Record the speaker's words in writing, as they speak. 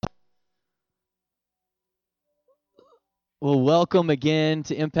Well, welcome again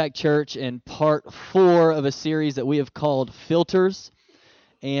to Impact Church and part 4 of a series that we have called Filters.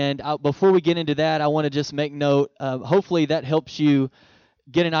 And before we get into that, I want to just make note. Hopefully, that helps you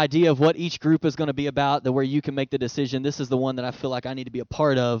get an idea of what each group is going to be about, where you can make the decision. This is the one that I feel like I need to be a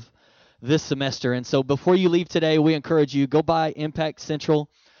part of this semester. And so, before you leave today, we encourage you go by Impact Central.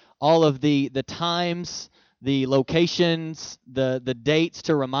 All of the times, the locations, the dates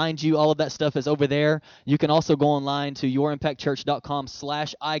to remind you, all of that stuff is over there. You can also go online to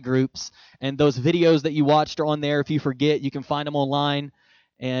yourimpactchurch.com/iGroups, and those videos that you watched are on there. If you forget, you can find them online,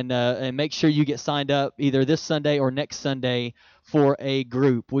 and make sure you get signed up either this Sunday or next Sunday for a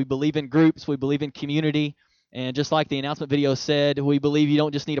group. We believe in groups. We believe in community. And just like the announcement video said, we believe you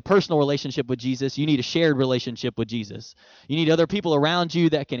don't just need a personal relationship with Jesus, you need a shared relationship with Jesus. You need other people around you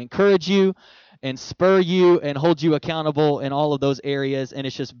that can encourage you and spur you and hold you accountable in all of those areas, and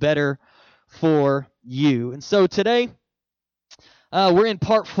it's just better for you. And so today, we're in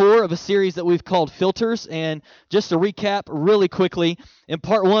part 4 of a series that we've called Filters. And just to recap really quickly, in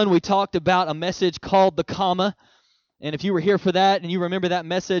part 1, we talked about a message called the comma. And if you were here for that and you remember that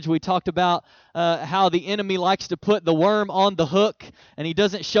message, we talked about how the enemy likes to put the worm on the hook, and he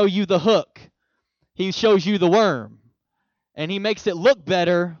doesn't show you the hook. He shows you the worm. And he makes it look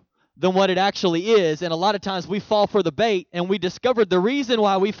better than what it actually is. And a lot of times we fall for the bait, and we discovered the reason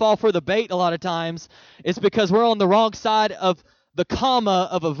why we fall for the bait a lot of times is because we're on the wrong side of the comma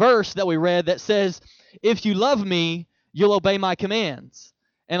of a verse that we read that says, if you love me, you'll obey my commands.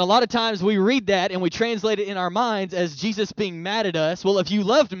 And a lot of times we read that and we translate it in our minds as Jesus being mad at us. Well, if you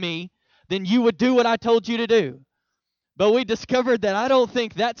loved me, then you would do what I told you to do. But we discovered that I don't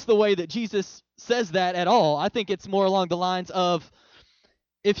think that's the way that Jesus says that at all. I think it's more along the lines of,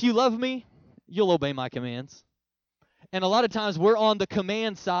 if you love me, you'll obey my commands. And a lot of times we're on the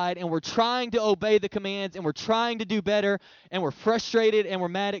command side, and we're trying to obey the commands, and we're trying to do better, and we're frustrated, and we're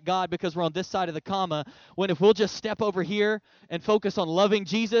mad at God because we're on this side of the comma, when if we'll just step over here and focus on loving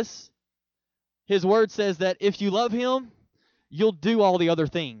Jesus, his word says that if you love him, you'll do all the other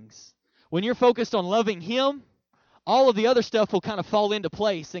things. When you're focused on loving him, all of the other stuff will kind of fall into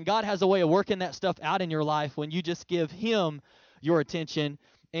place, and God has a way of working that stuff out in your life when you just give him your attention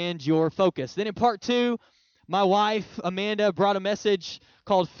and your focus. Then in part 2, my wife, Amanda, brought a message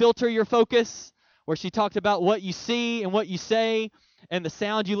called Filter Your Focus, where she talked about what you see and what you say and the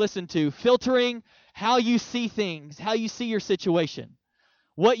sound you listen to. Filtering how you see things, how you see your situation,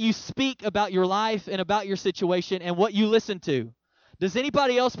 what you speak about your life and about your situation, and what you listen to. Does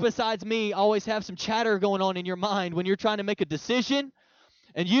anybody else besides me always have some chatter going on in your mind when you're trying to make a decision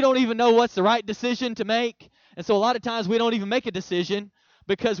and you don't even know what's the right decision to make? And so a lot of times we don't even make a decision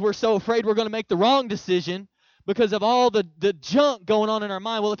because we're so afraid we're going to make the wrong decision, because of all the junk going on in our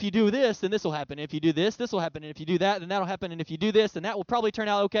mind. Well, if you do this, then this will happen. If you do this, this will happen. And if you do that, then that'll happen. And if you do this, then that will probably turn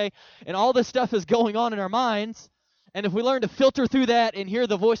out okay. And all this stuff is going on in our minds. And if we learn to filter through that and hear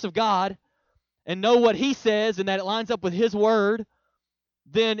the voice of God and know what he says and that it lines up with his word,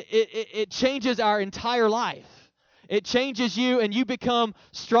 then it changes our entire life. It changes you, and you become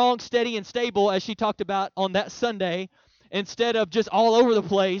strong, steady, and stable, as she talked about on that Sunday, instead of just all over the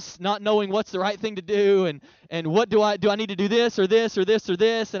place, not knowing what's the right thing to do, and what do I need to do, this or this or this or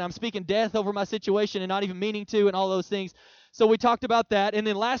this, and I'm speaking death over my situation and not even meaning to, and all those things. So we talked about that. And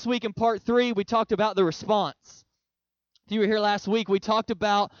then last week in part 3, we talked about the response. If you were here last week, we talked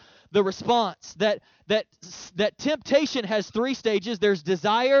about the response, that temptation has 3 stages. There's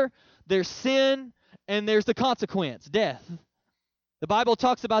desire, there's sin, and there's the consequence, death. The Bible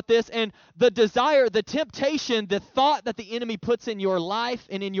talks about this, and the desire, the temptation, the thought that the enemy puts in your life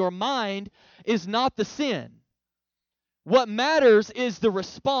and in your mind is not the sin. What matters is the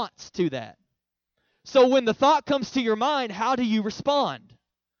response to that. So when the thought comes to your mind, how do you respond?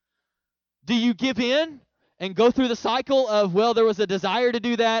 Do you give in and go through the cycle of, well, there was a desire to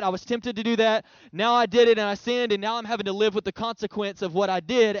do that, I was tempted to do that, now I did it and I sinned, and now I'm having to live with the consequence of what I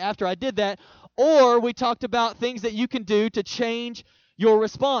did after I did that? Or we talked about things that you can do to change your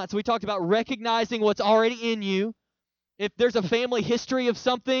response. We talked about recognizing what's already in you. If there's a family history of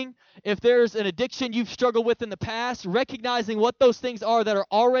something, if there's an addiction you've struggled with in the past, recognizing what those things are that are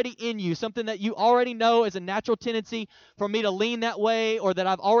already in you, something that you already know is a natural tendency for me to lean that way, or that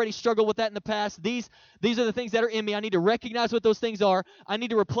I've already struggled with that in the past. These are the things that are in me. I need to recognize what those things are. I need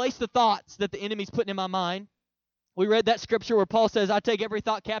to replace the thoughts that the enemy's putting in my mind. We read that scripture where Paul says, I take every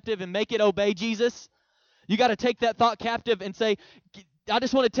thought captive and make it obey Jesus. You got to take that thought captive and say, I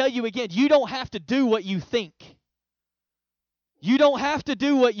just want to tell you again, you don't have to do what you think. You don't have to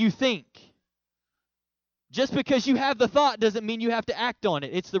do what you think. Just because you have the thought doesn't mean you have to act on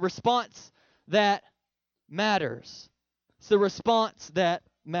it. It's the response that matters. It's the response that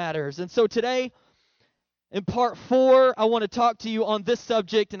matters. And so today, in part 4, I want to talk to you on this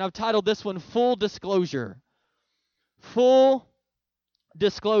subject, and I've titled this one Full Disclosure. Full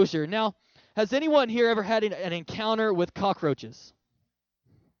disclosure. Now, has anyone here ever had an encounter with cockroaches?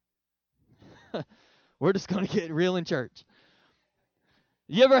 We're just going to get real in church.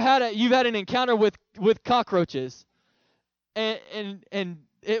 You've had an encounter with cockroaches, and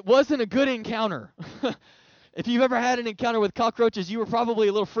it wasn't a good encounter. If you've ever had an encounter with cockroaches, you were probably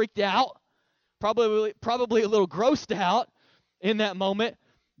a little freaked out, probably a little grossed out in that moment.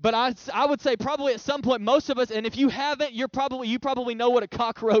 But I would say probably at some point, most of us, and if you haven't, you probably know what a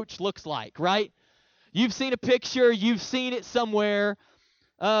cockroach looks like, right? You've seen a picture, you've seen it somewhere.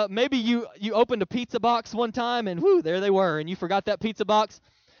 Maybe you opened a pizza box one time, and whoo, there they were, and you forgot that pizza box.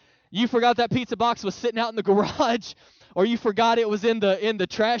 You forgot that pizza box was sitting out in the garage, or you forgot it was in the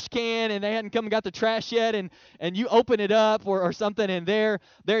trash can, and they hadn't come and got the trash yet, and you open it up or something, and there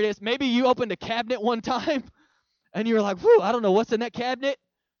it is. Maybe you opened a cabinet one time, and you were like, whoo, I don't know what's in that cabinet.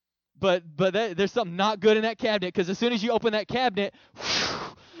 But there's something not good in that cabinet, because as soon as you open that cabinet,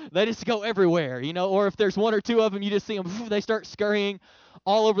 they just go everywhere, or if there's one or two of them, you just see them, they start scurrying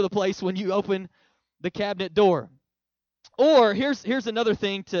all over the place when you open the cabinet door. Or here's another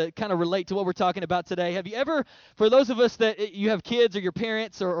thing to kind of relate to what we're talking about today. Have you ever, for those of us that you have kids or your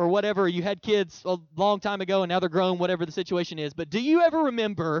parents or whatever, you had kids a long time ago and now they're grown, whatever the situation is, but do you ever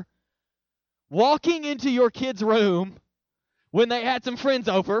remember walking into your kid's room when they had some friends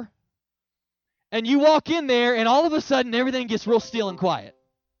over, and you walk in there, and all of a sudden, everything gets real still and quiet?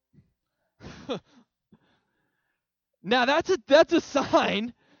 Now, that's a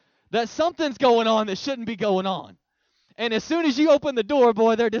sign that something's going on that shouldn't be going on. And as soon as you open the door,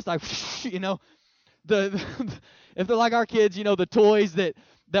 boy, they're just like, if they're like our kids, the toys that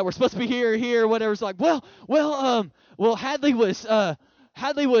were supposed to be here, whatever's like, well, Hadley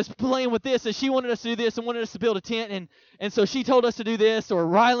was playing with this, and she wanted us to do this and wanted us to build a tent, and so she told us to do this, or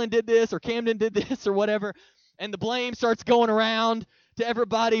Rylan did this, or Camden did this, or whatever, and the blame starts going around to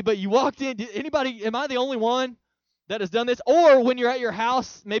everybody. But you walked in. Am I the only one that has done this? Or when you're at your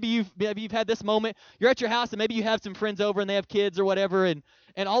house, maybe you've had this moment. You're at your house, and maybe you have some friends over, and they have kids or whatever, and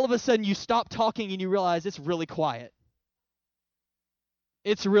all of a sudden you stop talking, and you realize it's really quiet.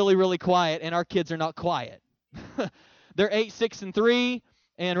 It's really, really quiet, and our kids are not quiet. They're 8, 6, and 3,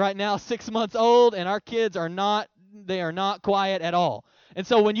 and right now 6 months old, and our kids are not quiet at all. And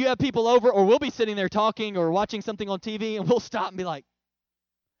so when you have people over, or we'll be sitting there talking or watching something on TV, and we'll stop and be like,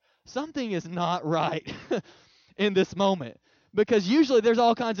 something is not right in this moment. Because usually there's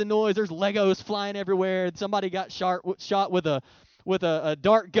all kinds of noise. There's Legos flying everywhere. Somebody got shot with a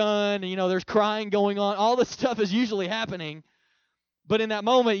dart gun. And, there's crying going on. All this stuff is usually happening. But in that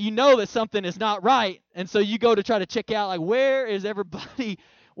moment, you know that something is not right, and so you go to try to check out, like, where is everybody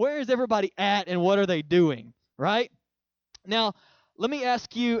at, and what are they doing, right? Now, let me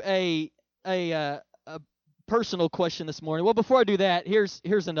ask you a personal question this morning. Well, before I do that,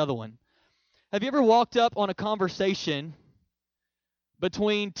 here's another one. Have you ever walked up on a conversation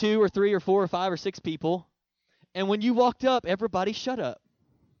between 2 or 3 or 4 or 5 or 6 people, and when you walked up, everybody shut up?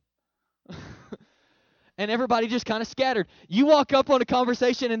 And everybody just kind of scattered. You walk up on a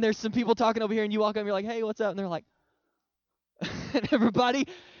conversation, and there's some people talking over here, and you walk up, and you're like, hey, what's up? And they're like, and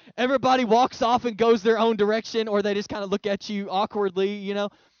everybody walks off and goes their own direction, or they just kind of look at you awkwardly,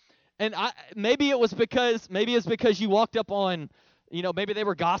 And maybe it's because you walked up on, maybe they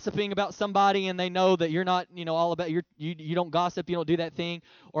were gossiping about somebody, and they know that you're not, all about you don't gossip, you don't do that thing.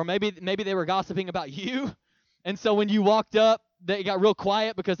 Or maybe they were gossiping about you, and so when you walked up, they got real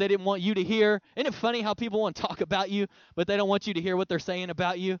quiet because they didn't want you to hear. Isn't it funny how people want to talk about you, but they don't want you to hear what they're saying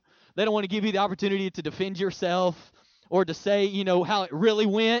about you? They don't want to give you the opportunity to defend yourself or to say, how it really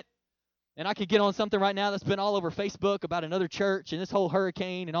went. And I could get on something right now that's been all over Facebook about another church and this whole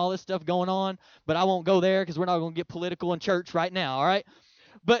hurricane and all this stuff going on, but I won't go there because we're not going to get political in church right now, all right?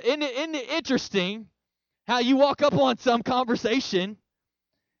 But isn't it interesting how you walk up on some conversation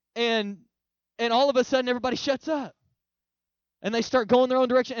and all of a sudden everybody shuts up? And they start going their own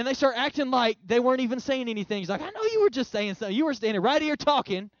direction, and they start acting like they weren't even saying anything. He's like, I know you were just saying something. You were standing right here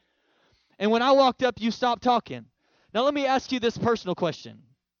talking, and when I walked up, you stopped talking. Now let me ask you this personal question.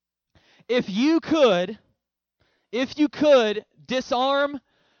 If you could disarm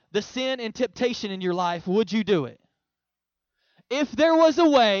the sin and temptation in your life, would you do it? If there was a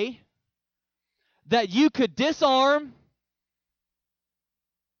way that you could disarm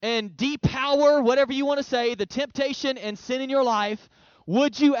and depower, whatever you want to say, the temptation and sin in your life,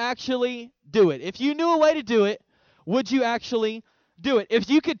 would you actually do it? If you knew a way to do it, would you actually do it? If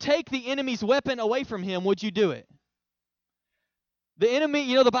you could take the enemy's weapon away from him, would you do it? The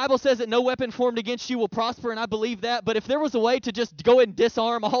enemy, the Bible says that no weapon formed against you will prosper, and I believe that. But if there was a way to just go ahead and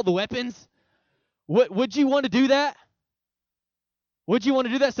disarm all the weapons, would you want to do that? Would you want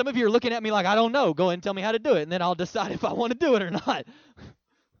to do that? Some of you are looking at me like, I don't know. Go ahead and tell me how to do it, and then I'll decide if I want to do it or not.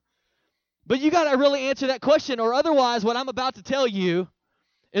 But you got to really answer that question, or otherwise what I'm about to tell you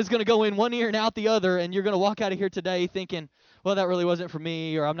is going to go in one ear and out the other, and you're going to walk out of here today thinking, well, that really wasn't for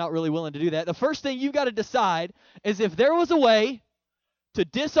me, or I'm not really willing to do that. The first thing you've got to decide is if there was a way to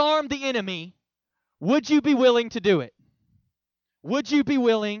disarm the enemy, would you be willing to do it? Would you be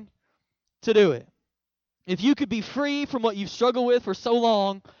willing to do it? If you could be free from what you've struggled with for so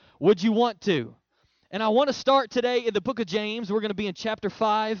long, would you want to? And I want to start today in the book of James. We're going to be in chapter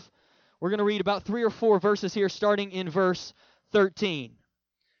 5. We're going to read about 3 or 4 verses here, starting in verse 13.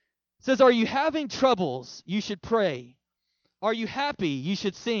 It says, are you having troubles? You should pray. Are you happy? You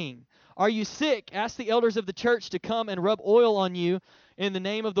should sing. Are you sick? Ask the elders of the church to come and rub oil on you in the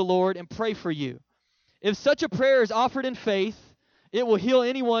name of the Lord and pray for you. If such a prayer is offered in faith, it will heal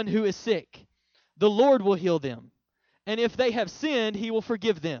anyone who is sick. The Lord will heal them. And if they have sinned, he will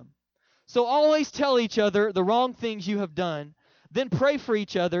forgive them. So always tell each other the wrong things you have done. Then pray for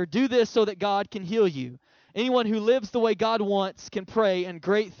each other. Do this so that God can heal you. Anyone who lives the way God wants can pray, and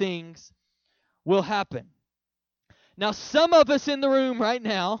great things will happen. Now, some of us in the room right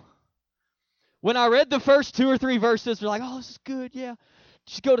now, when I read the first 2 or 3 verses, we're like, oh, this is good, yeah.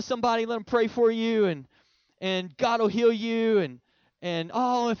 Just go to somebody, let them pray for you, and God will heal you, and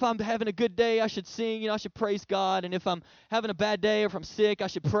oh, if I'm having a good day, I should sing, I should praise God, and if I'm having a bad day or if I'm sick, I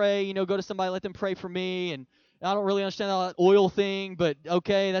should pray, go to somebody, let them pray for me, and I don't really understand that oil thing, but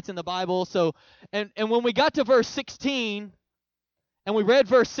okay, that's in the Bible. So, and when we got to verse 16, and we read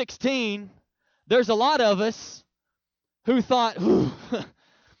verse 16, there's a lot of us who thought,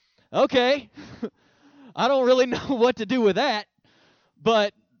 okay, I don't really know what to do with that,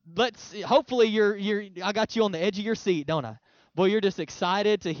 but hopefully I got you on the edge of your seat, don't I? Boy, you're just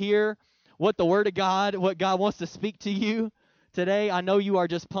excited to hear what the Word of God, what God wants to speak to you today. I know you are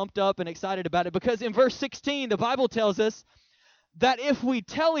just pumped up and excited about it, because in verse 16, the Bible tells us that if we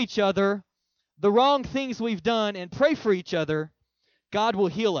tell each other the wrong things we've done and pray for each other, God will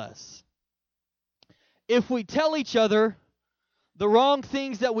heal us. If we tell each other the wrong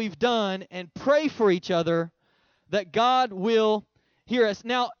things that we've done and pray for each other, that God will hear us.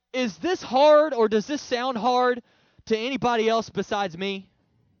 Now, is this hard, or does this sound hard to anybody else besides me?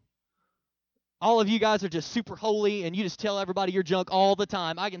 All of you guys are just super holy, and you just tell everybody your junk all the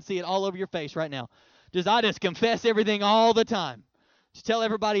time. I can see it all over your face right now. I just confess everything all the time. Just tell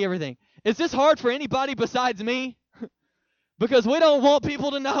everybody everything. Is this hard for anybody besides me? Because we don't want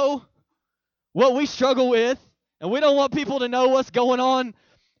people to know what we struggle with, and we don't want people to know what's going on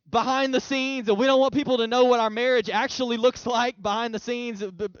behind the scenes, and we don't want people to know what our marriage actually looks like behind the scenes.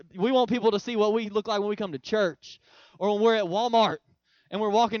 We want people to see what we look like when we come to church, or when we're at Walmart. And we're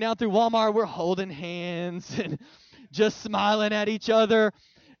walking down through Walmart, we're holding hands and just smiling at each other.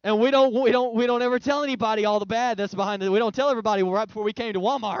 And we don't ever tell anybody all the bad that's behind it. We don't tell everybody, well, right before we came to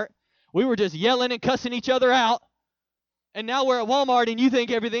Walmart, we were just yelling and cussing each other out. And now we're at Walmart and you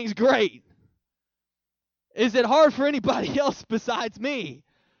think everything's great. Is it hard for anybody else besides me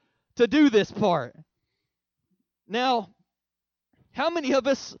to do this part? Now, how many of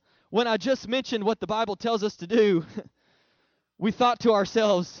us, when I just mentioned what the Bible tells us to do, we thought to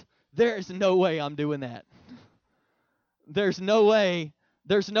ourselves, there's no way I'm doing that. There's no way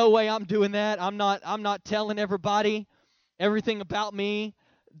I'm doing that. I'm not telling everybody everything about me.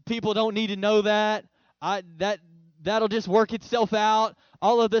 People don't need to know that. That'll just work itself out.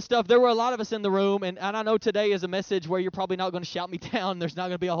 All of this stuff. There were a lot of us in the room, and I know today is a message where you're probably not going to shout me down. There's not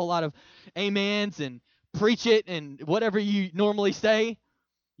going to be a whole lot of amens and preach it and whatever you normally say.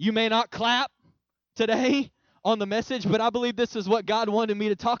 You may not clap today on the message, but I believe this is what God wanted me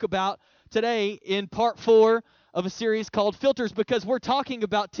to talk about today in part 4 of a series called Filters, because we're talking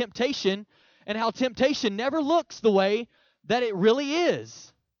about temptation and how temptation never looks the way that it really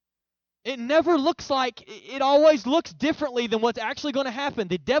is. It never looks like, it always looks differently than what's actually going to happen.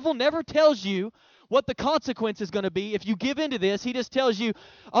 The devil never tells you what the consequence is going to be if you give into this. He just tells you,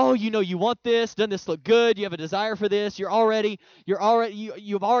 oh, you want this, doesn't this look good, you have a desire for this, you've already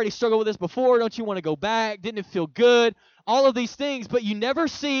struggled with this before, don't you want to go back, didn't it feel good, all of these things, but you never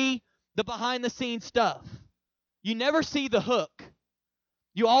see the behind the scenes stuff. You never see the hook.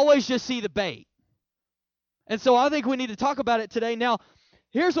 You always just see the bait. And so I think we need to talk about it today. Now,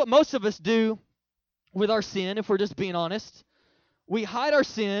 here's what most of us do with our sin, if we're just being honest. We hide our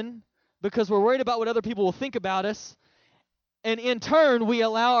sin because we're worried about what other people will think about us, and in turn, we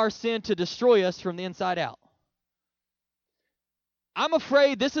allow our sin to destroy us from the inside out. I'm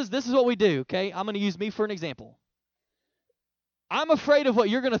afraid this is what we do, okay? I'm going to use me for an example. I'm afraid of what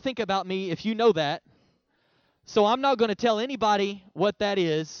you're going to think about me if you know that. So I'm not going to tell anybody what that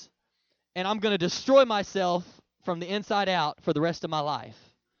is, and I'm going to destroy myself from the inside out for the rest of my life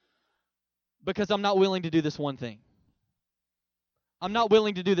because I'm not willing to do this one thing. I'm not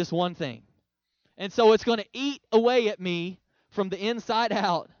willing to do this one thing. And so it's going to eat away at me from the inside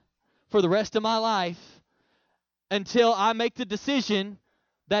out for the rest of my life until I make the decision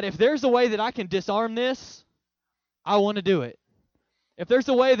that if there's a way that I can disarm this, I want to do it. If there's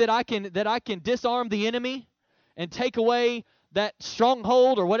a way that I can disarm the enemy and take away that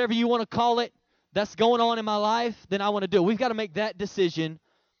stronghold or whatever you want to call it that's going on in my life, then I want to do it. We've got to make that decision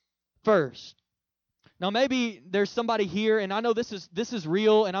first. Now maybe there's somebody here, and I know this is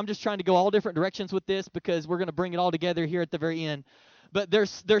real, and I'm just trying to go all different directions with this because we're going to bring it all together here at the very end. But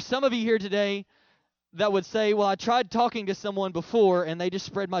there's some of you here today that would say, well, I tried talking to someone before, and they just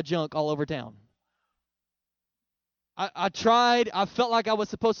spread my junk all over town. I tried. I felt like I was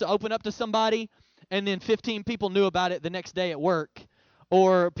supposed to open up to somebody, and then 15 people knew about it the next day at work,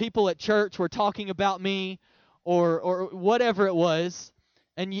 or people at church were talking about me, or whatever it was,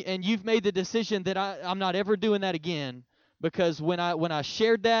 and you've made the decision that I'm not ever doing that again, because when I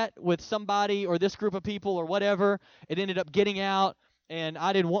shared that with somebody or this group of people or whatever, it ended up getting out, and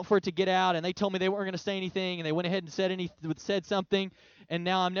I didn't want for it to get out, and they told me they weren't going to say anything, and they went ahead and said something, and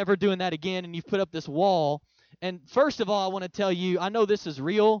now I'm never doing that again, and you've put up this wall. And first of all, I want to tell you, I know this is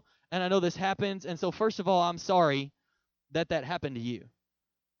real, and I know this happens, and so first of all, I'm sorry that happened to you.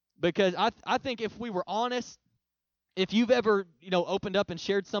 Because I think if we were honest, if you've ever, opened up and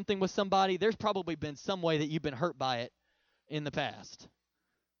shared something with somebody, there's probably been some way that you've been hurt by it in the past.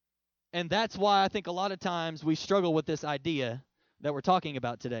 And that's why I think a lot of times we struggle with this idea that we're talking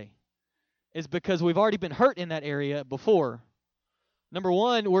about today, is because we've already been hurt in that area before. Number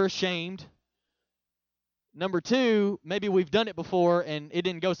one, we're ashamed. Number two, maybe we've done it before and it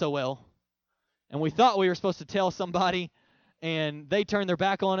didn't go so well. And we thought we were supposed to tell somebody and they turned their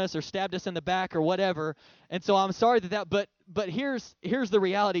back on us or stabbed us in the back or whatever. And so I'm sorry but here's the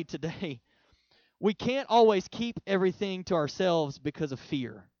reality today. We can't always keep everything to ourselves because of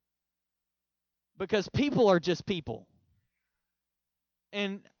fear. Because people are just people.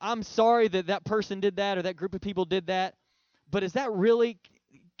 And I'm sorry that person did that or that group of people did that. But is that really...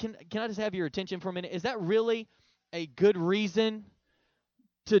 Can I just have your attention for a minute? Is that really a good reason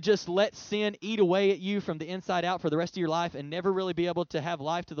to just let sin eat away at you from the inside out for the rest of your life and never really be able to have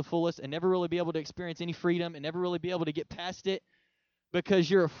life to the fullest and never really be able to experience any freedom and never really be able to get past it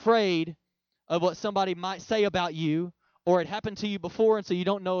because you're afraid of what somebody might say about you or it happened to you before and so you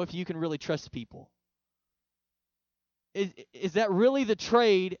don't know if you can really trust people? Is that really the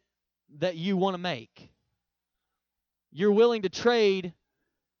trade that you want to make? You're willing to trade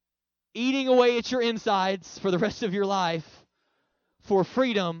eating away at your insides for the rest of your life for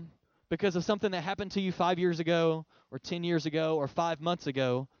freedom because of something that happened to you 5 years ago or 10 years ago or 5 months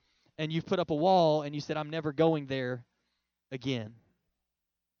ago, and you've put up a wall and you said, I'm never going there again.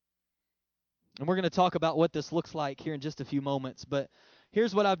 And we're going to talk about what this looks like here in just a few moments, but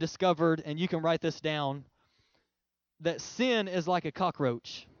here's what I've discovered, and you can write this down, that sin is like a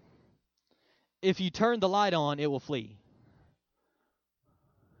cockroach. If you turn the light on, it will flee.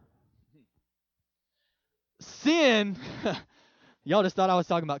 Sin, y'all just thought I was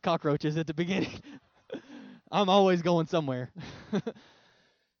talking about cockroaches at the beginning. I'm always going somewhere.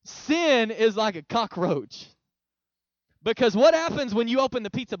 Sin is like a cockroach. Because what happens when you open the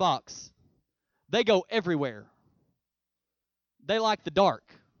pizza box? They go everywhere. They like the dark.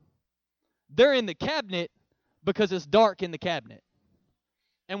 They're in the cabinet because it's dark in the cabinet.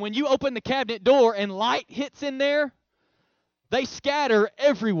 And when you open the cabinet door and light hits in there, they scatter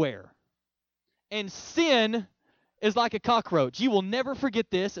everywhere. And sin is like a cockroach. You will never forget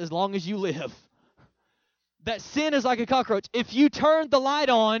this as long as you live. That sin is like a cockroach. If you turn the light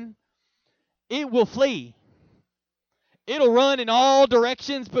on, it will flee. It'll run in all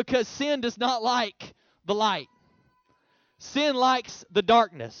directions because sin does not like the light. Sin likes the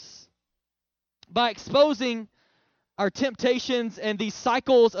darkness. By exposing our temptations and these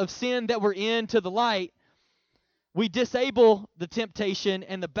cycles of sin that we're in to the light, we disable the temptation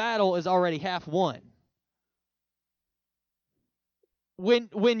and the battle is already half won.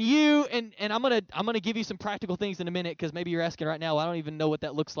 When you and I'm gonna give you some practical things in a minute because maybe you're asking right now, well, I don't even know what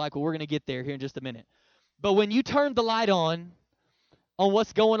that looks like. Well, we're gonna get there here in just a minute. But when you turn the light on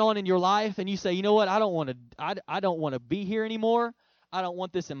what's going on in your life and you say, you know what, I don't want to be here anymore. I don't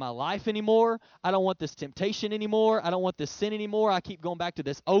want this in my life anymore. I don't want this temptation anymore. I don't want this sin anymore. I keep going back to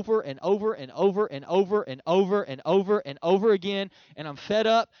this over and over and over and over and over and over and over again, and I'm fed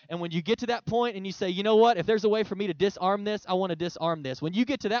up. And when you get to that point and you say, you know what, if there's a way for me to disarm this, I want to disarm this. When you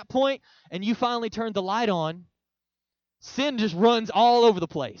get to that point and you finally turn the light on, sin just runs all over the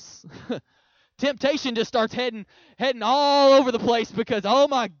place. Temptation just starts heading all over the place because oh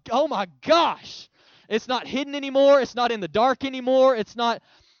my gosh, it's not hidden anymore. It's not in the dark anymore. It's not,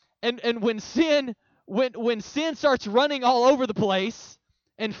 and when sin starts running all over the place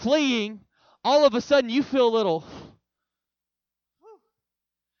and fleeing, all of a sudden you feel a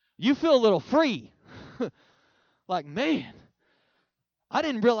little free. Like, man, I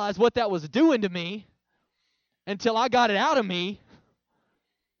didn't realize what that was doing to me until I got it out of me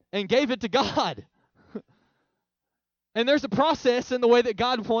and gave it to God. And there's a process in the way that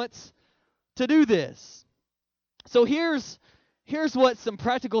God wants to do this. So here's what some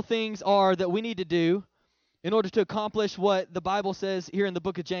practical things are that we need to do in order to accomplish what the Bible says here in the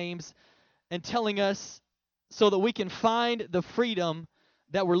book of James and telling us so that we can find the freedom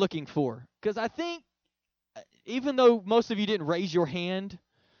that we're looking for. Because I think even though most of you didn't raise your hand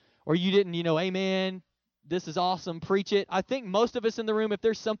or you didn't, amen, this is awesome, preach it. I think most of us in the room, if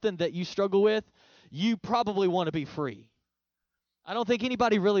there's something that you struggle with, you probably want to be free. I don't think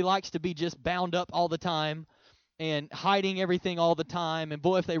anybody really likes to be just bound up all the time and hiding everything all the time. And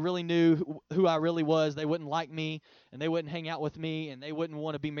boy, if they really knew who I really was, they wouldn't like me, and they wouldn't hang out with me, and they wouldn't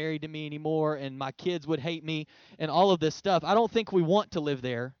want to be married to me anymore, and my kids would hate me, and all of this stuff. I don't think we want to live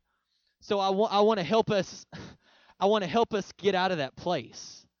there. So I want to help us. I want to help us get out of that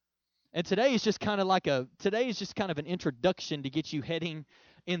place. And today is just kind of an introduction to get you heading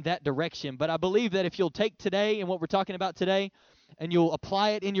in that direction. But I believe that if you'll take today and what we're talking about today and you'll apply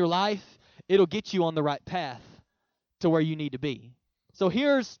it in your life, it'll get you on the right path to where you need to be. So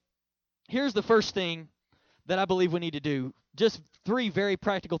here's the first thing that I believe we need to do. Just 3 very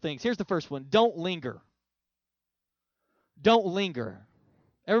practical things. Here's the first one. Don't linger. Don't linger.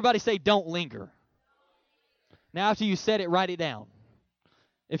 Everybody say don't linger. Now after you said it, write it down.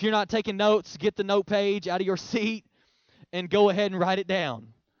 If you're not taking notes, get the note page out of your seat and go ahead and write it down.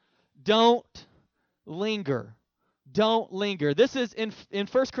 Don't linger. Don't linger. This is in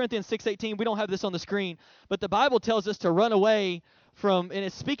 1 Corinthians 6:18. We don't have this on the screen, but the Bible tells us to run away from, and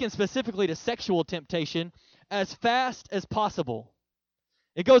it's speaking specifically to sexual temptation, as fast as possible.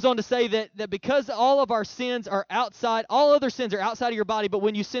 It goes on to say that because all of our sins are outside, all other sins are outside of your body, but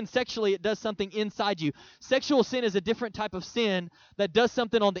when you sin sexually, it does something inside you. Sexual sin is a different type of sin that does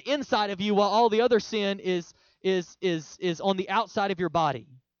something on the inside of you, while all the other sin is on the outside of your body.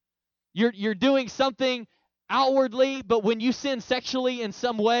 You're doing something outwardly, but when you sin sexually in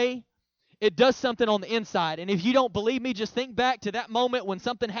some way, it does something on the inside. And if you don't believe me, just think back to that moment when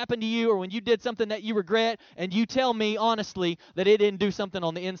something happened to you or when you did something that you regret, and you tell me honestly that it didn't do something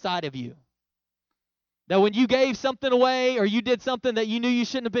on the inside of you. That when you gave something away or you did something that you knew you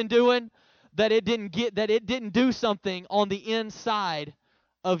shouldn't have been doing, that it didn't do something on the inside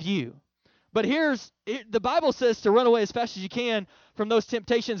of you. But the Bible says to run away as fast as you can from those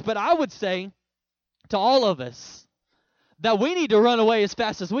temptations, but I would say to all of us that we need to run away as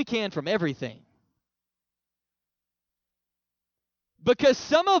fast as we can from everything. Because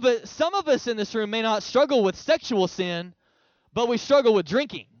some of us in this room may not struggle with sexual sin, but we struggle with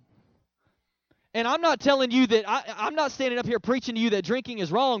drinking. And I'm not telling you that, I'm not standing up here preaching to you that drinking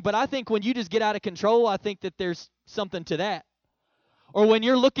is wrong, but I think when you just get out of control, I think that there's something to that. Or when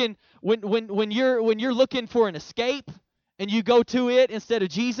you're looking, when you're looking for an escape and you go to it instead of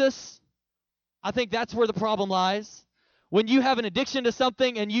Jesus, I think that's where the problem lies. When you have an addiction to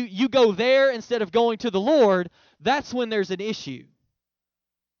something and you go there instead of going to the Lord, that's when there's an issue.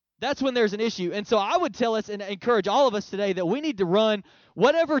 That's when there's an issue. And so I would tell us and encourage all of us today that we need to run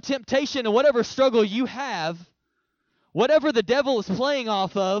whatever temptation and whatever struggle you have, whatever the devil is playing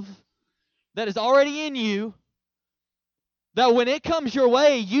off of that is already in you, that when it comes your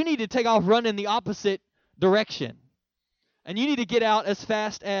way, you need to take off running the opposite direction. And you need to get out as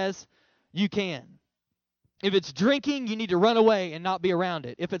fast as you can. If it's drinking, you need to run away and not be around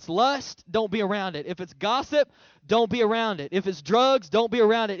it. If it's lust, don't be around it. If it's gossip, don't be around it. If it's drugs, don't be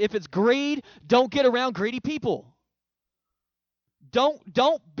around it. If it's greed, don't get around greedy people.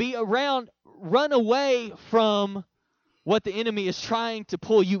 Don't be around, run away from what the enemy is trying to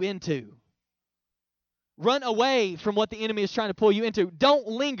pull you into. Run away from what the enemy is trying to pull you into. Don't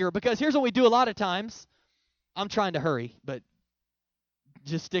linger, because here's what we do a lot of times. I'm trying to hurry, but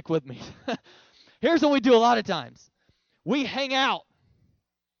just stick with me. Here's what we do a lot of times. We hang out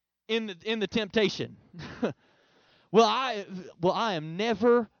in the temptation. I am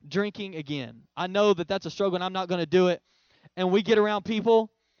never drinking again. I know that that's a struggle, and I'm not going to do it. And we get around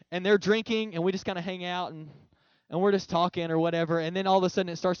people, and they're drinking, and we just kind of hang out, and we're just talking or whatever. And then all of a sudden,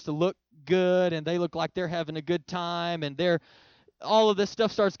 it starts to look good, and they look like they're having a good time, and all of this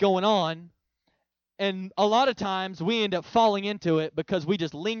stuff starts going on. And a lot of times, we end up falling into it because we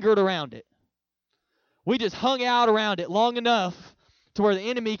just lingered around it. We just hung out around it long enough to where the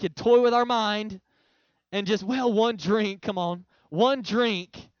enemy could toy with our mind and just, one drink, come on. One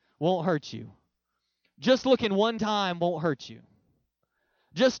drink won't hurt you. Just looking one time won't hurt you.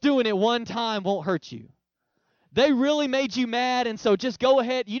 Just doing it one time won't hurt you. They really made you mad, and so just go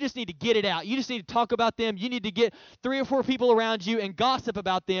ahead. You just need to get it out. You just need to talk about them. You need to get 3 or 4 people around you and gossip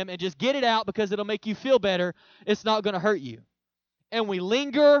about them and just get it out because it'll make you feel better. It's not going to hurt you. And we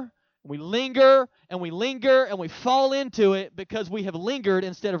linger, we linger, and we linger, and we fall into it because we have lingered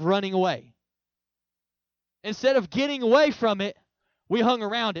instead of running away. Instead of getting away from it, we hung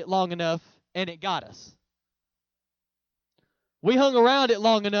around it long enough, and it got us. We hung around it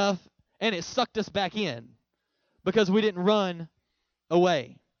long enough, and it sucked us back in because we didn't run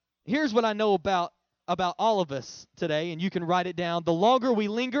away. Here's what I know about all of us today, and you can write it down. The longer we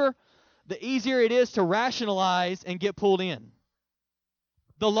linger, the easier it is to rationalize and get pulled in.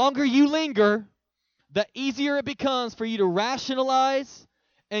 The longer you linger, the easier it becomes for you to rationalize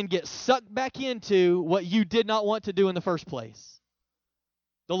and get sucked back into what you did not want to do in the first place.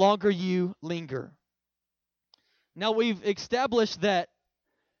 The longer you linger. Now, we've established that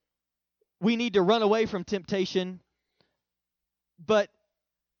we need to run away from temptation, but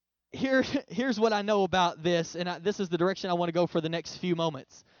here's what I know about this, and this is the direction I want to go for the next few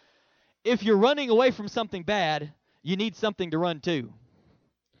moments. If you're running away from something bad, you need something to run to.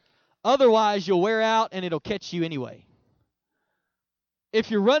 Otherwise, you'll wear out and it'll catch you anyway. If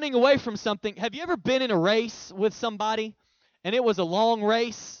you're running away from something, have you ever been in a race with somebody and it was a long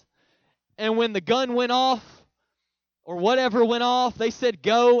race, and when the gun went off or whatever went off, they said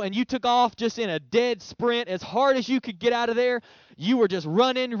go, and you took off just in a dead sprint as hard as you could get out of there? You were just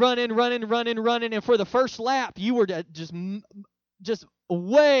running, and for the first lap, you were just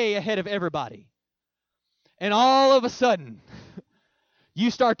way ahead of everybody. And all of a sudden,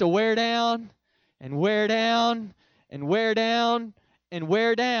 you start to wear down and wear down and wear down and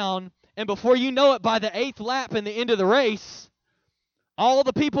wear down, and before you know it, by the 8th lap and the end of the race, all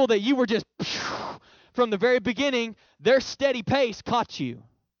the people that you were just from the very beginning, their steady pace caught you.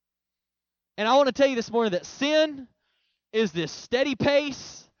 And I want to tell you this morning that sin is this steady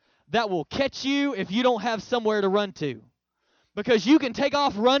pace that will catch you if you don't have somewhere to run to. Because you can take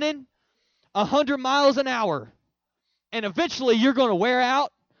off running 100 miles an hour, and eventually you're going to wear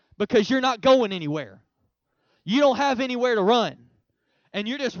out because you're not going anywhere. You don't have anywhere to run. And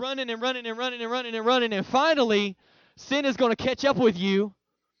you're just running and running and running and running and running, and finally, sin is going to catch up with you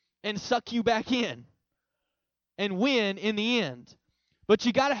and suck you back in and win in the end. But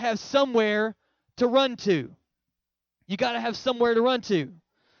you got to have somewhere to run to. You got to have somewhere to run to.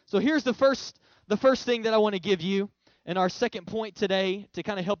 So here's the first thing that I want to give you, and our second point today to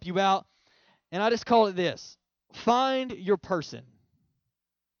kind of help you out, and I just call it this: find your person.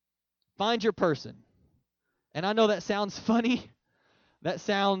 Find your person. And I know that sounds funny. That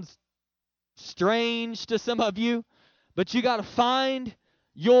sounds strange to some of you, but you got to find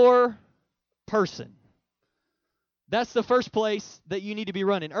your person. That's the first place that you need to be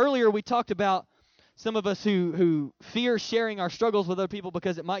running. Earlier, we talked about some of us who fear sharing our struggles with other people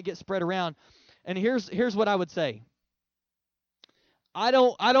because it might get spread around. And here's what I would say. I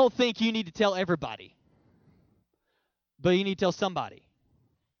don't think you need to tell everybody, but you need to tell somebody.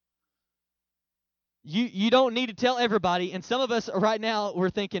 You don't need to tell everybody, and some of us right now,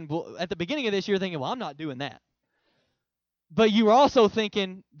 we're thinking, well, at the beginning of this, you're thinking, well, I'm not doing that. But you were also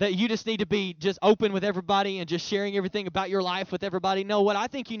thinking that you just need to be just open with everybody and just sharing everything about your life with everybody. No, what I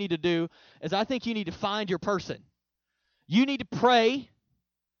think you need to do is I think you need to find your person. You need to pray,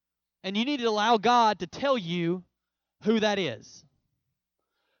 and you need to allow God to tell you who that is.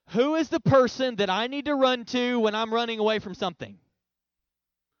 Who is the person that I need to run to when I'm running away from something?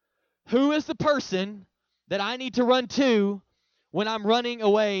 Who is the person that I need to run to when I'm running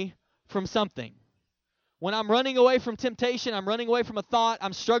away from something? When I'm running away from temptation, I'm running away from a thought,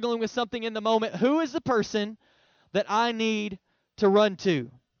 I'm struggling with something in the moment. Who is the person that I need to run to?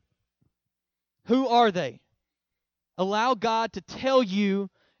 Who are they? Allow God to tell you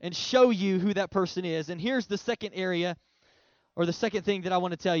and show you who that person is. And here's the second area, or the second thing that I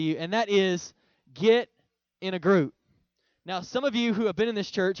want to tell you, and that is get in a group. Now, some of you who have been in this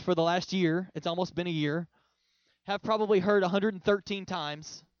church for the last year, it's almost been a year, have probably heard 113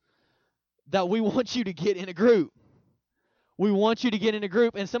 times that we want you to get in a group. We want you to get in a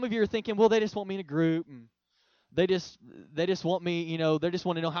group. And some of you are thinking, well, they just want me in a group. And they just want me, they just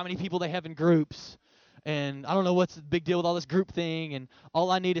want to know how many people they have in groups. And I don't know what's the big deal with all this group thing. And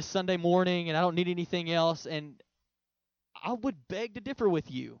all I need is Sunday morning, and I don't need anything else. And I would beg to differ with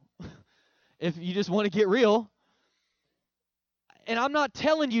you if you just want to get real. And I'm not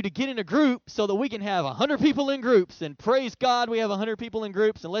telling you to get in a group so that we can have 100 people in groups, and praise God we have 100 people in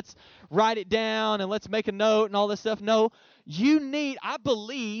groups, and let's write it down and let's make a note and all this stuff. No, I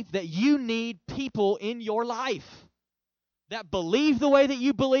believe that you need people in your life that believe the way that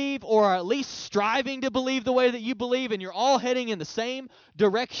you believe, or are at least striving to believe the way that you believe, and you're all heading in the same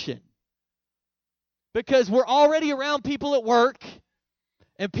direction. Because we're already around people at work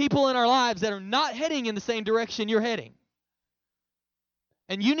and people in our lives that are not heading in the same direction you're heading.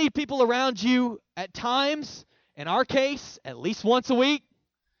 And you need people around you at times, in our case, at least once a week,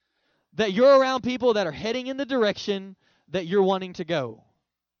 that you're around people that are heading in the direction that you're wanting to go.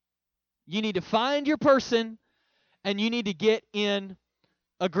 You need to find your person, and you need to get in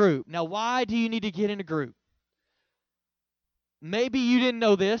a group. Now, why do you need to get in a group? Maybe you didn't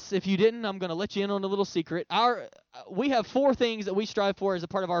know this. If you didn't, I'm going to let you in on a little secret. We have 4 things that we strive for as a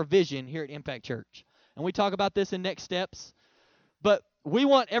part of our vision here at Impact Church. And we talk about this in Next Steps. But we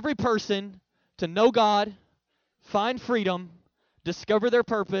want every person to know God, find freedom, discover their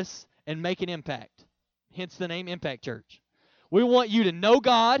purpose, and make an impact. Hence the name Impact Church. We want you to know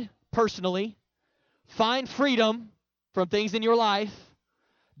God personally, find freedom from things in your life,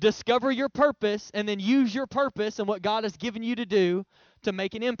 discover your purpose, and then use your purpose and what God has given you to do to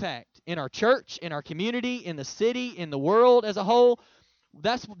make an impact in our church, in our community, in the city, in the world as a whole.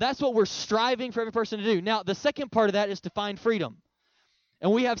 That's what we're striving for every person to do. Now, the second part of that is to find freedom.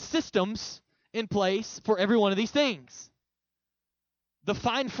 And we have systems in place for every one of these things. The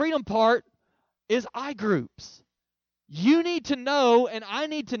find freedom part is iGroups. You need to know, and I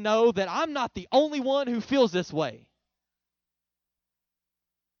need to know, that I'm not the only one who feels this way.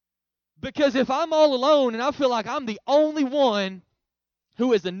 Because if I'm all alone and I feel like I'm the only one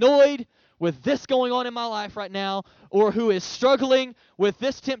who is annoyed with this going on in my life right now, or who is struggling with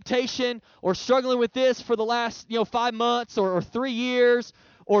this temptation, or struggling with this for the last 5 months or 3 years,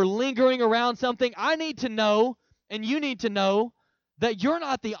 or lingering around something, I need to know, and you need to know, that you're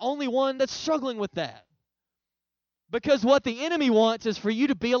not the only one that's struggling with that. Because what the enemy wants is for you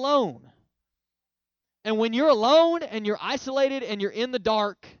to be alone. And when you're alone and you're isolated and you're in the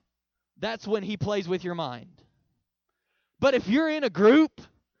dark, that's when he plays with your mind. But if you're in a group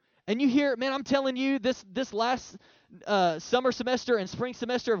and you hear, man, I'm telling you, this last summer semester and spring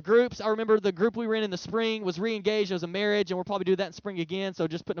semester of groups, I remember the group we were in the spring was re-engaged. It was a marriage, and we'll probably do that in spring again, so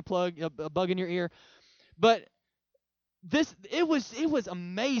just putting a bug in your ear. But it was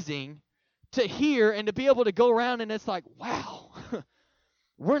amazing to hear and to be able to go around, and it's like, wow,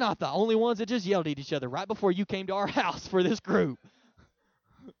 we're not the only ones that just yelled at each other right before you came to our house for this group.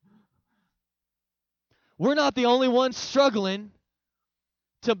 We're not the only ones struggling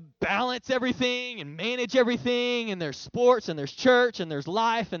to balance everything and manage everything, and there's sports, and there's church, and there's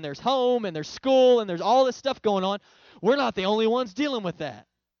life, and there's home, and there's school, and there's all this stuff going on. We're not the only ones dealing with that.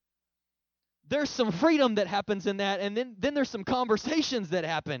 There's some freedom that happens in that, and then there's some conversations that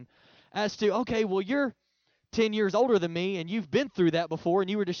happen as to, okay, well, you're 10 years older than me, and you've been through that before,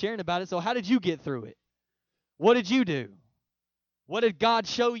 and you were just sharing about it, so how did you get through it? What did you do? What did God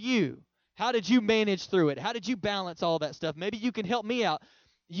show you? How did you manage through it? How did you balance all that stuff? Maybe you can help me out.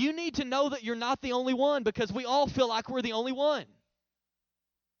 You need to know that you're not the only one, because we all feel like we're the only one.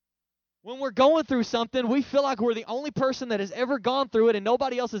 When we're going through something, we feel like we're the only person that has ever gone through it, and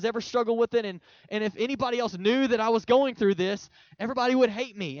nobody else has ever struggled with it. And if anybody else knew that I was going through this, everybody would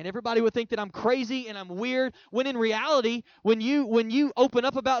hate me, and everybody would think that I'm crazy and I'm weird. When in reality, when you open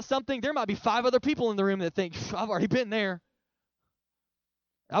up about something, there might be 5 other people in the room that think, I've already been there.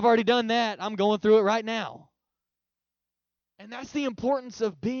 I've already done that. I'm going through it right now. And that's the importance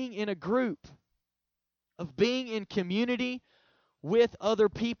of being in a group, of being in community with other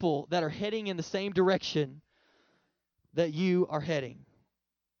people that are heading in the same direction that you are heading.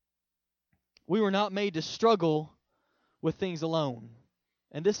 We were not made to struggle with things alone.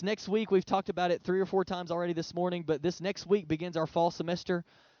 And this next week, we've talked about it 3 or 4 times already this morning, but this next week begins our fall semester.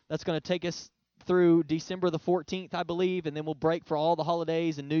 That's going to take us through December the 14th, I believe, and then we'll break for all the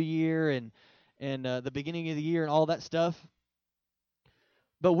holidays and New Year and the beginning of the year and all that stuff.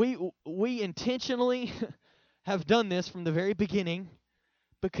 But we intentionally have done this from the very beginning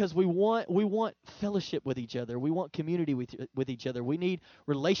because we want fellowship with each other. We want community with each other. We need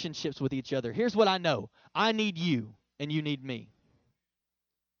relationships with each other. Here's what I know. I need you, and you need me.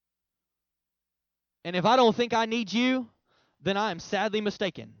 And if I don't think I need you, then I am sadly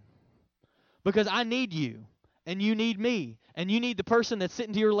mistaken. Because I need you, and you need me, and you need the person that's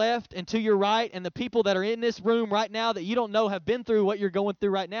sitting to your left and to your right, and the people that are in this room right now that you don't know have been through what you're going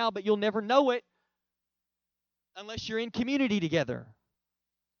through right now, but you'll never know it unless you're in community together,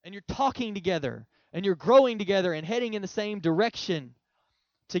 and you're talking together, and you're growing together and heading in the same direction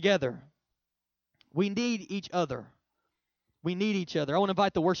together. We need each other. We need each other. I want to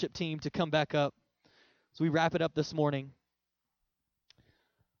invite the worship team to come back up as we wrap it up this morning.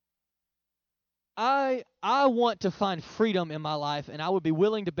 I want to find freedom in my life, and I would be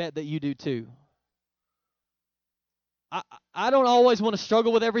willing to bet that you do too. I don't always want to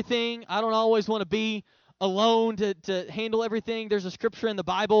struggle with everything. I don't always want to be alone to handle everything. There's a scripture in the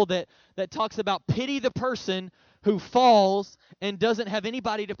Bible that talks about pity the person who falls and doesn't have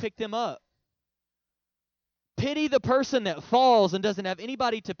anybody to pick them up. Pity the person that falls and doesn't have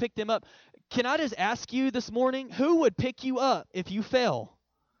anybody to pick them up. Can I just ask you this morning, who would pick you up if you fell?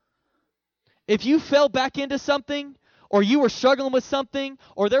 If you fell back into something, or you were struggling with something,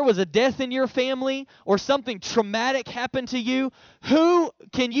 or there was a death in your family, or something traumatic happened to you, who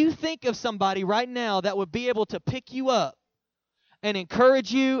can you think of somebody right now that would be able to pick you up and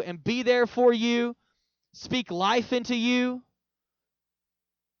encourage you and be there for you, speak life into you?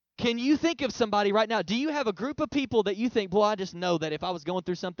 Can you think of somebody right now? Do you have a group of people that you think, boy, I just know that if I was going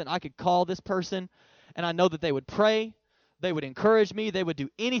through something, I could call this person, and I know that they would pray, they would encourage me, they would do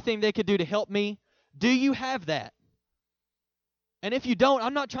anything they could do to help me? Do you have that? And if you don't,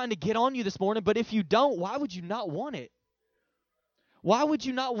 I'm not trying to get on you this morning, but if you don't, why would you not want it? Why would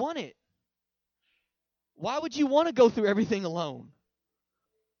you not want it? Why would you want to go through everything alone?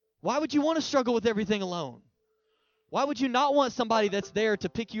 Why would you want to struggle with everything alone? Why would you not want somebody that's there to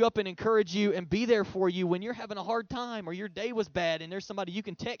pick you up and encourage you and be there for you when you're having a hard time or your day was bad, and there's somebody you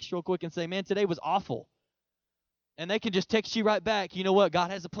can text real quick and say, man, today was awful. And they can just text you right back, you know what,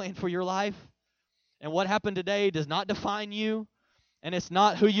 God has a plan for your life. And what happened today does not define you. And it's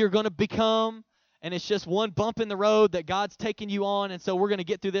not who you're going to become. And it's just one bump in the road that God's taking you on. And so we're going to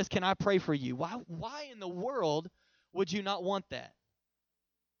get through this. Can I pray for you? Why in the world would you not want that?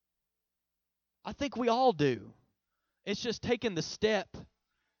 I think we all do. It's just taking the step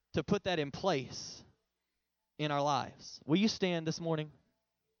to put that in place in our lives. Will you stand this morning?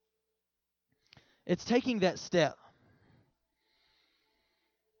 It's taking that step.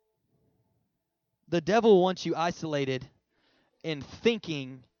 The devil wants you isolated and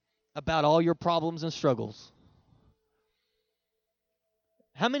thinking about all your problems and struggles.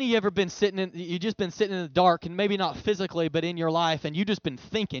 How many of you ever been you just been sitting in the dark, and maybe not physically, but in your life, and you just been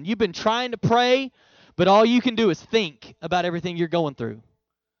thinking? You've been trying to pray, but all you can do is think about everything you're going through.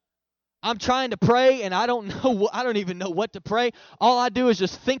 I'm trying to pray, and I don't even know what to pray. All I do is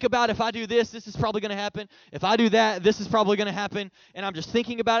just think about, if I do this, this is probably going to happen. If I do that, this is probably going to happen. And I'm just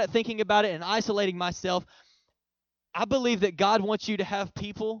thinking about it, and isolating myself. I believe that God wants you to have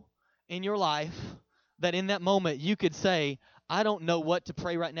people in your life that in that moment you could say, I don't know what to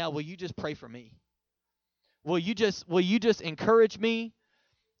pray right now. Will you just pray for me? Will you just encourage me?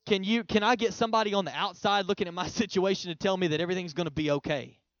 Can I get somebody on the outside looking at my situation to tell me that everything's going to be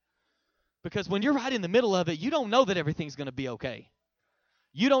okay? Because when you're right in the middle of it, you don't know that everything's going to be okay.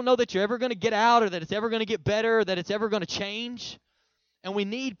 You don't know that you're ever going to get out, or that it's ever going to get better, or that it's ever going to change. And we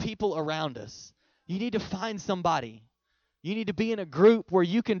need people around us. You need to find somebody. You need to be in a group where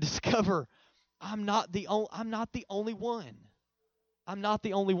you can discover, I'm not the only one. I'm not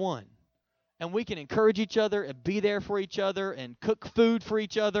the only one. And we can encourage each other and be there for each other and cook food for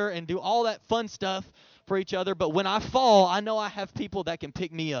each other and do all that fun stuff for each other. But when I fall, I know I have people that can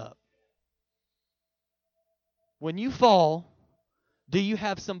pick me up. When you fall, do you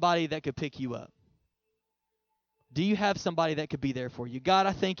have somebody that could pick you up? Do you have somebody that could be there for you? God,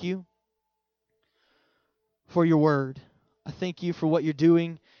 I thank you for your word. I thank you for what you're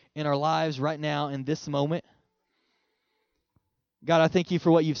doing in our lives right now in this moment. God, I thank you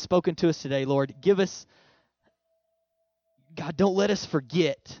for what you've spoken to us today, Lord. God, don't let us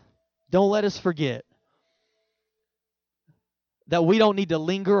forget. Don't let us forget that we don't need to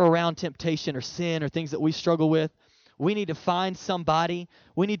linger around temptation or sin or things that we struggle with. We need to find somebody.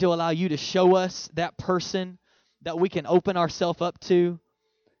 We need to allow you to show us that person that we can open ourselves up to,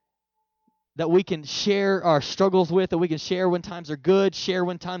 that we can share our struggles with, that we can share when times are good, share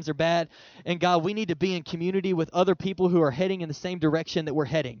when times are bad. And God, we need to be in community with other people who are heading in the same direction that we're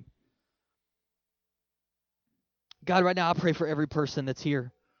heading. God, right now I pray for every person that's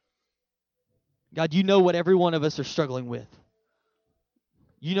here. God, you know what every one of us are struggling with.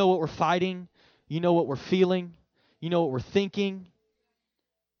 You know what we're fighting. You know what we're feeling. You know what we're thinking.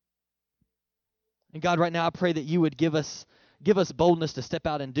 And God, right now I pray that you would give us give us boldness to step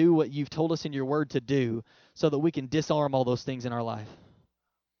out and do what you've told us in your word to do so that we can disarm all those things in our life,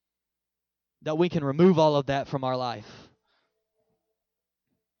 that we can remove all of that from our life.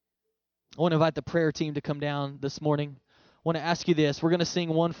 I want to invite the prayer team to come down this morning. I want to ask you this. We're going to sing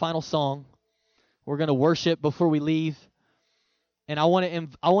one final song. We're going to worship before we leave. And I want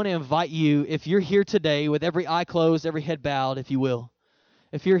to invite you, if you're here today with every eye closed, every head bowed, if you will.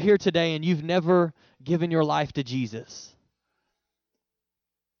 If you're here today and you've never given your life to Jesus,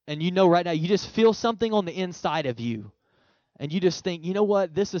 and you know right now you just feel something on the inside of you, and you just think, you know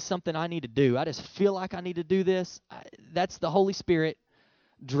what, this is something I need to do. I just feel like I need to do this. That's the Holy Spirit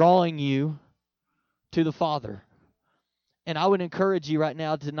drawing you to the Father. And I would encourage you right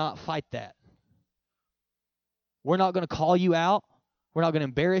now to not fight that. We're not going to call you out. We're not going to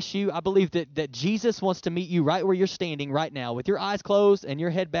embarrass you. I believe that Jesus wants to meet you right where you're standing right now with your eyes closed and your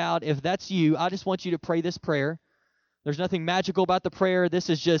head bowed. If that's you, I just want you to pray this prayer. There's nothing magical about the prayer. This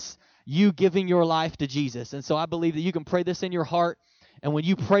is just you giving your life to Jesus. And so I believe that you can pray this in your heart. And when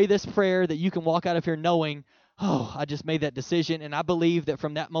you pray this prayer, that you can walk out of here knowing, oh, I just made that decision. And I believe that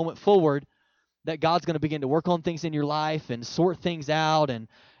from that moment forward, that God's going to begin to work on things in your life and sort things out and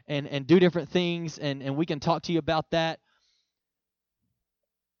do different things. And we can talk to you about that.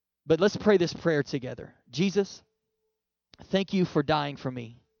 But let's pray this prayer together. Jesus, thank you for dying for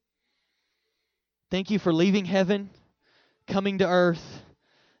me. Thank you for leaving heaven, coming to earth,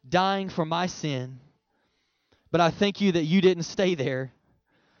 dying for my sin. But I thank you that you didn't stay there.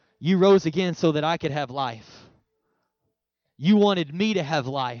 You rose again so that I could have life. You wanted me to have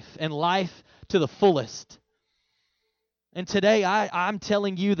life, and life to the fullest. And today I'm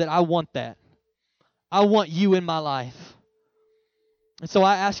telling you that I want that. I want you in my life. And so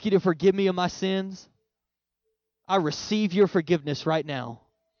I ask you to forgive me of my sins. I receive your forgiveness right now.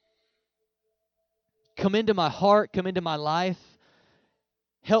 Come into my heart, come into my life.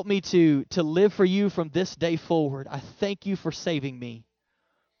 Help me to live for you from this day forward. I thank you for saving me.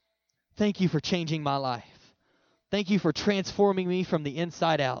 Thank you for changing my life. Thank you for transforming me from the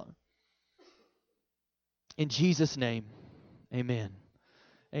inside out. In Jesus' name, amen.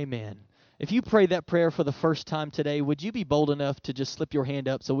 Amen. If you prayed that prayer for the first time today, would you be bold enough to just slip your hand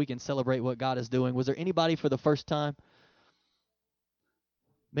up so we can celebrate what God is doing? Was there anybody for the first time?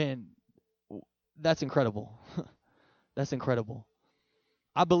 Man, that's incredible. That's incredible.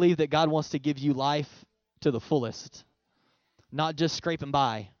 I believe that God wants to give you life to the fullest, not just scraping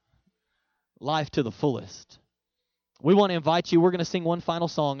by. Life to the fullest. We want to invite you. We're going to sing one final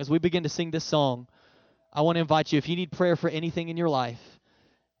song. As we begin to sing this song, I want to invite you, if you need prayer for anything in your life,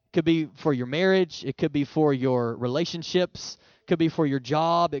 it could be for your marriage, it could be for your relationships, it could be for your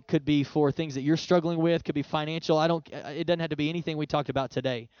job, it could be for things that you're struggling with, it could be financial. It doesn't have to be anything we talked about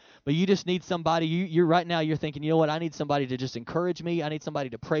today. But you just need somebody. You're right now you're thinking, you know what, I need somebody to just encourage me. I need somebody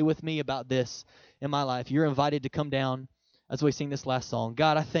to pray with me about this in my life. You're invited to come down as we sing this last song.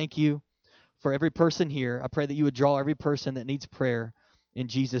 God, I thank you for every person here. I pray that you would draw every person that needs prayer in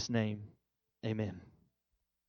Jesus' name. Amen.